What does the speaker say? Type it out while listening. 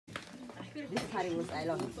This Harry I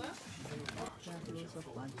love it.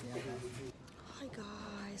 Hi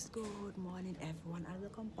guys, good morning everyone and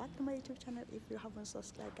welcome back to my YouTube channel. If you haven't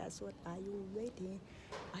subscribed guys, what are you waiting?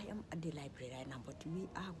 I am at the library right now, but we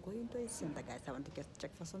are going to a center guys. I want to get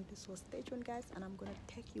check for something, so stay tuned guys, and I'm gonna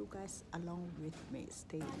take you guys along with me.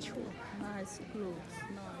 Stay tuned. Nice clothes,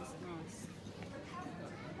 nice clothes.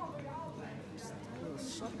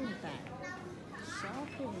 Shopping time.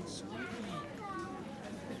 Shopping.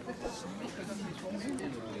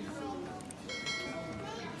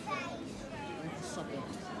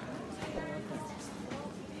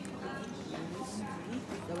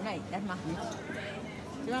 Đồ này đắt mặt nhỉ?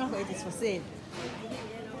 Chúng nó gọi is for sale.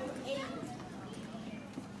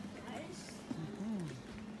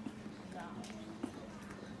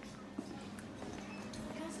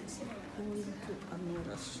 Going to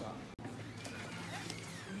another shop.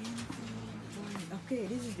 Okay,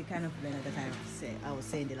 this is the kind of blender that I was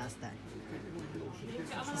saying the last time.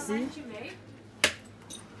 See?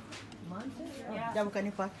 Ja, we kan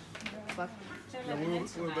niet pakken. Ja, we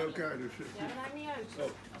horen bij elkaar dus. Ja, dat maakt niet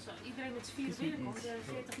uit. Als iedereen met 4 binnen komt,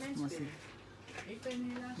 40 mensen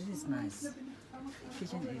binnen. This is nice.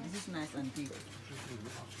 Kitchen aid. This is nice and big.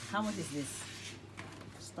 How much is this?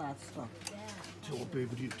 Start stock. Het is wel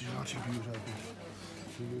peper, die is hartstikke duur zijn.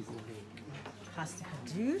 Hartstikke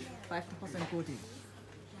duur. 50% coating.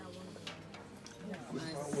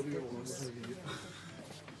 Nice.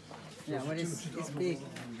 Yeah, what is it's big.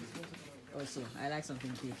 Also, I like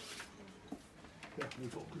something big.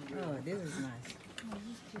 Oh, this is nice.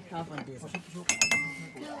 Half on this.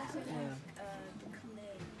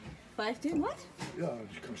 15 what? Ja,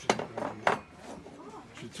 die kan je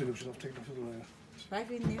als je 20% aftekent of veel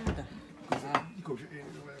 15 neer. Die koop je 1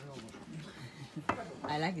 euro ergens anders.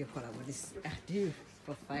 I like your color, but it's echt duur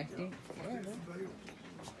for 15.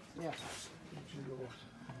 Yeah.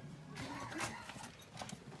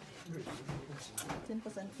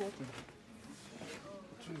 10% coating.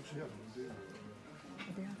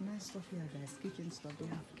 They have nice stuff here guys, kitchen stuff. They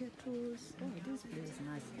have kettles. Oh, this place is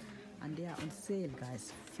nice. And they are on sale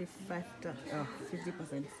guys,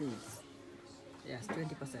 50% sales. Yes,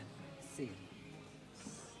 20% sale.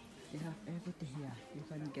 They have everything here. You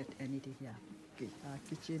can get anything here. Okay,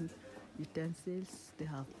 kitchen utensils. They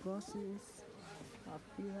have brushes,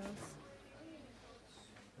 peelers.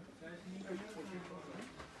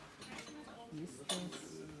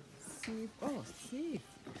 Sieve. Oh, sieve.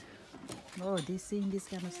 Oh, they seeing this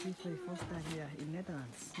kind of sieve for the first time here in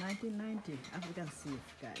Netherlands. 1990 African sieve,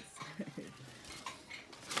 guys.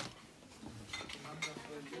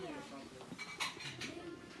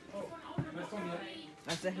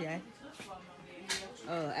 What's that here?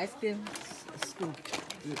 Oh, ice cream scoop.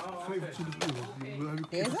 25 euro.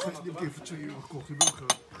 Die heb ik even voor 2 euro gekocht in België.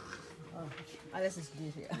 Oh, alles is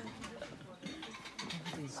duur hier.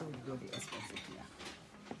 It is so really expensive here.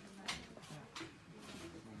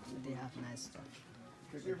 They have nice stuff.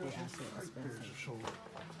 They are so expensive.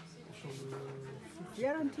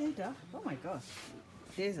 24? Oh my gosh.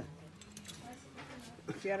 Deze.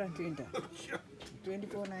 24.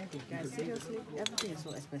 24.90. Guys, seriously, everything is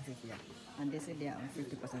so expensive here. And they say they are on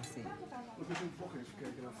 50% sale.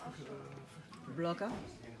 Blocker?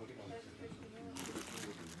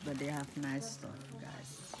 But they have nice stuff,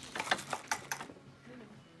 guys.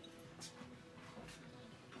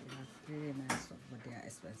 They have really nice stuff, but they are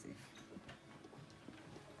expensive.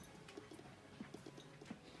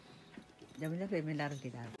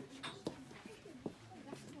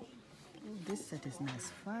 Oh, this set is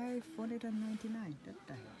nice. 599. What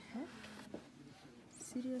the heck?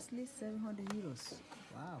 Seriously, 700 euros.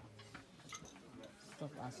 Wow.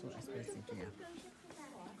 Stuff are so expensive here.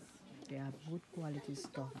 They are good quality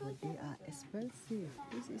stuff, but they are expensive.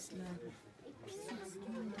 This is like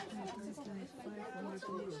 695. This is like 500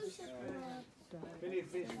 euros.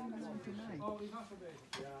 799. 749. Oh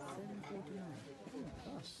my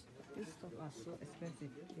gosh. These stuff are so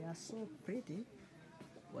expensive. They are so pretty,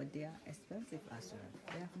 but they are expensive as well.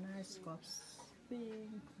 They have nice cups,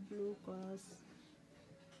 pink, blue colors.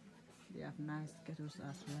 They have nice kettles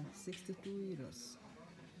as well. 62 euros.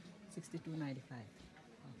 62.95.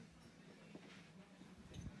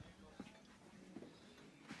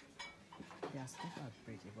 Their stuff are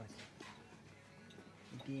pretty, but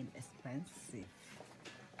again expensive.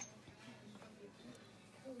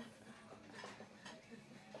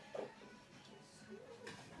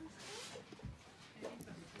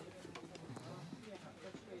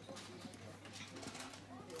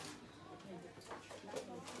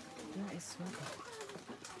 That is sweater.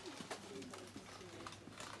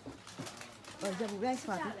 Oh, jab guys,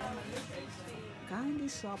 Fatih. candy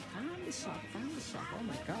shop, candy shop, candy shop. Oh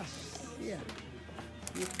my gosh. Yeah.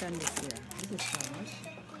 You candies here. This is how much?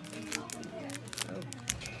 Oh.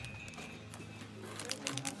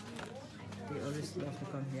 We always love to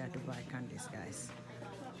come here to buy candies, guys.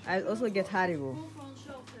 I also get Haribo.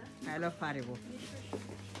 I love Haribo.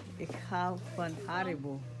 Ik hou van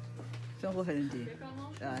Haribo. Zo'n die.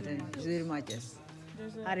 Zero matches.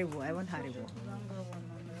 Haribo, I want Haribo.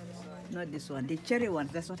 Not this one. The cherry one,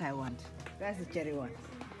 that's what I want. That's the cherry one.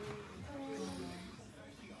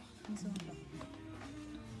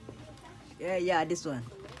 Yeah, this one.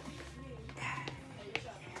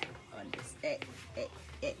 On this.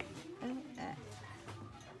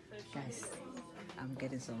 Guys, I'm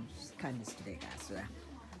getting some candies today, guys. So,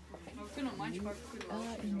 in a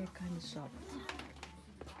candy shop.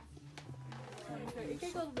 Ik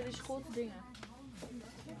kijk altijd bij de school te dingen.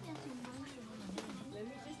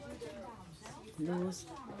 Those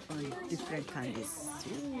on different candies.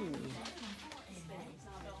 Ooh.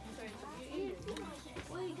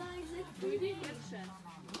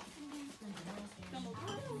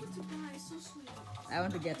 I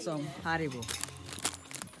want to get some Haribo.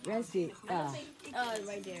 Where's the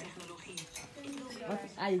Right there. what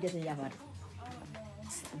are you getting, Yafar?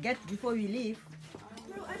 Get before we leave.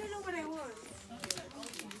 Bro, I don't know what I want.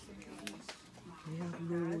 We have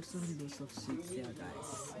loads and loads of sweets here,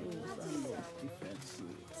 guys. Loads and loads of different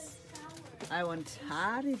sweets. I want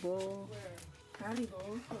Haribo.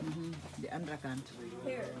 Haribo. The undercant.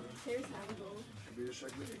 Here's Haribo.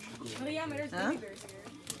 Oh yeah, maar there's gummy bears here.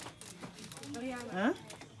 Oh yeah, Huh?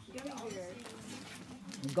 gummy bear.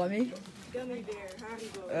 Gummy? Gummy bear,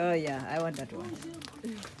 Haribo. Oh yeah, I want that one.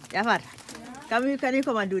 Yafar, can you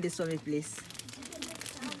come and do this for me, please?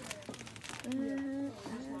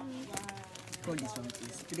 Hold this one,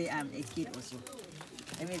 please. Today I'm a kid also.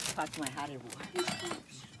 Let me pack my Haribo.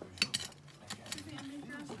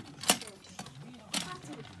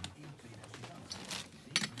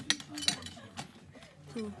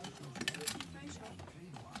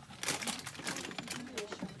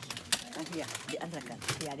 And here, the undercut.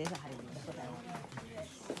 Yeah, there's a Haribo. That's what I want.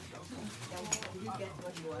 Did you get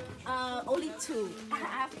what you want? Only 2. I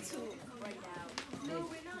have 2 right now.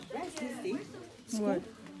 Where's this thing? What?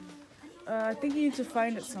 I think you need to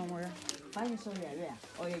find it somewhere. Find it somewhere, where?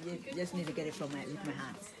 Or you just need to get it from with my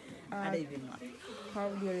hands? I don't even know.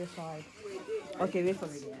 Probably on your side. Okay, wait for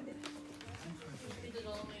me.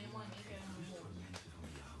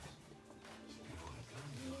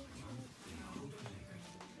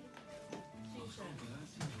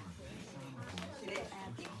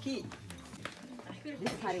 Key.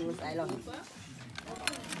 This Haribo I love it.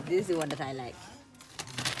 This is the one that I like.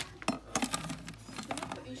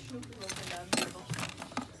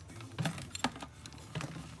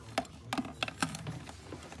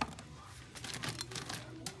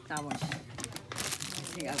 How much? I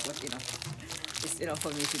think I've got enough. It's enough for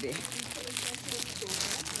me today.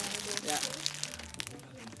 Yeah.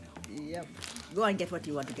 Yep. Go and get what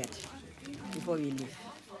you want to get before we leave.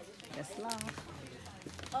 Tesla.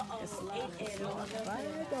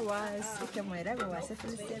 Otherwise, ik heb mijn rijbewijs.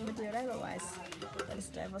 Gefeliciteerd met je rijbewijs. Dat is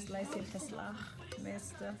driver's license Tesla.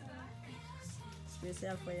 Meester.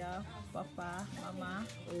 Speciaal voor jou, papa, mama,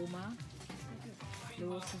 oma.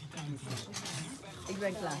 Ik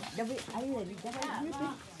ben klaar. Dat wil je ready? Dat wil je niet?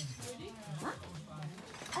 Huh?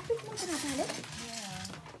 I think more than a pallet.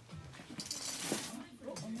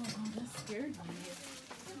 Oh no, that scared me.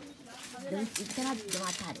 It cannot be a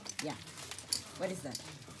pallet. Yeah. What is that?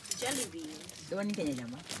 Jelly beans. The one in Kenya,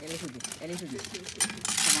 Jama. A little bit. A little bit.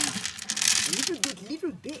 Come on. A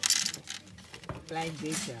little bit. Flying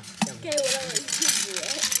greater. Okay, whatever.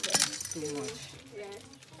 It's too Too much. Yeah.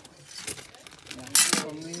 Yeah.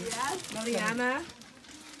 For me. Mariana.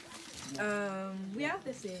 We have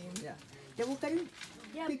the same. Yeah. Then can you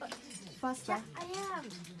pick but faster? I am.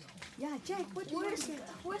 Yeah, check.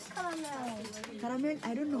 Where's caramel? Caramel?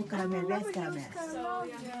 I don't know caramel. Where's caramel? So,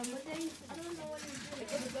 yeah, but then I don't know what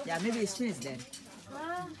it is. Yeah, maybe it's finished then.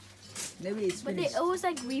 Maybe it's But they finished. always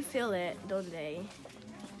like refill it, don't they?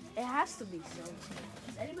 It has to be so.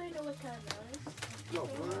 Does anybody know what caramel is? No,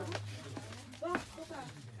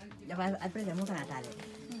 Yeah, I pray mo kana tali.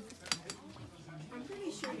 I'm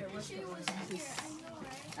pretty sure there was this.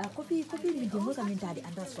 Coffee ni jemo kami tadi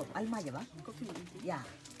under stop. Alma ya ba? Yeah.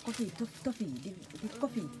 Coffee, toffee, the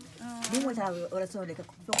coffee. Di mo sa oraso like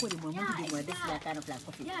ko di mo mo di mo this like kind of like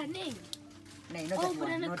coffee. Yeah, name. Nay, not Oh, that but one,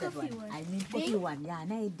 then a not that coffee one. one. I mean coffee one. Yeah,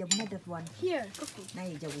 nay jabu not that one. Here, coffee.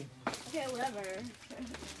 Nay jabu. Okay, whatever.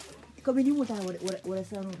 Kami ni mo ta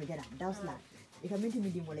oraso no kaya. Daos la. It's a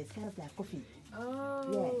medium one. It's kind of like coffee.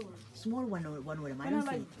 Oh. Yeah, small one with them. I Kind don't of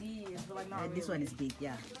see like it. these, but like not This really. one is big,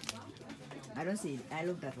 yeah. I don't see it. I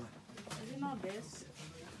love that one. Is it not this?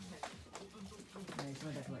 No, it's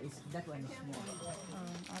not that one. It's that one is small.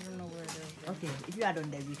 I don't know where it is. Okay, if you are done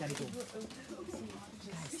there, we can go.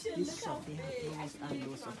 Guys, this shop they have loads and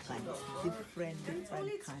loads of candies. Different candies,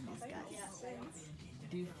 guys.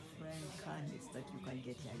 Different candies that you can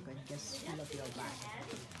get here. You can just fill up your bag.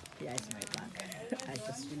 Here is my bag. I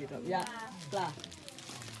just fill it up. Yeah, Cla.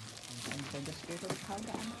 And you can just go to the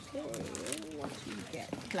counter and pay what you get.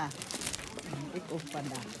 Cla, ik open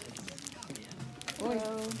that. Hoi.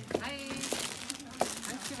 Hi.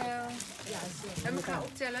 Dankjewel. En we gaan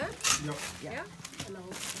optellen. Ja. Ja?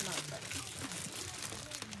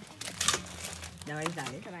 Ja, waar is dat?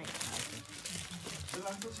 Can I?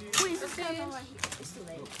 Goeie, is het It's too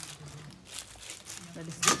late. Dat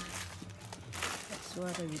is dit.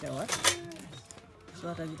 Zwarte witte wat?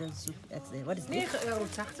 Zwarte witte soep extra. Wat is dit?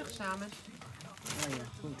 €9,80 samen. Oh ja,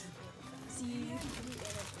 goed. See.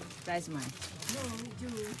 Dat is mine.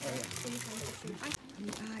 We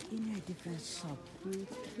are in a different shop. We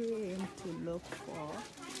came to look for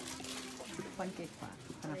pancake pan.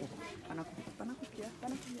 Panakuk, yeah. Panakuk,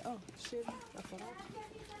 yeah. Oh, shaving apparat.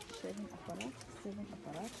 Shaving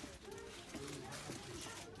apparat.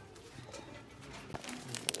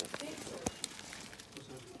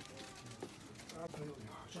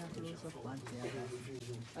 Loads of ones, yeah.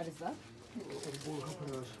 What is that?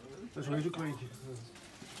 Dat is wel een heel kleintje.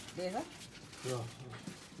 Deze? Ja.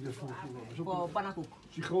 Die is Voor panakuk.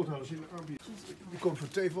 die groothouders in de aanbieden. Die komt voor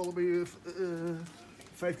tegenvallen ben je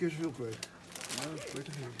 5 keer zoveel kwijt. Weet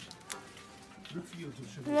ik niet. Druk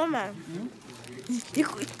 24. Mama.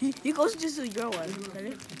 You go just do your one.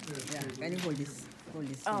 Ready? Yeah, can you hold this? Hold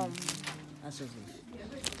this. That's okay.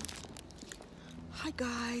 Hi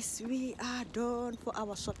guys, we are done for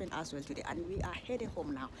our shopping as well today and we are heading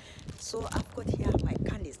home now. So I've got here my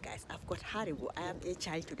candies, guys. I've got Haribo. I am a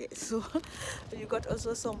child today. So you got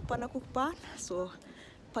also some panakuk pan, so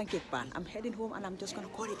pancake pan. I'm heading home and I'm just gonna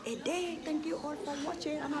call it a day. Thank you all for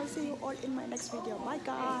watching and I'll see you all in my next video. Bye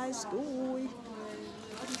guys. Bye.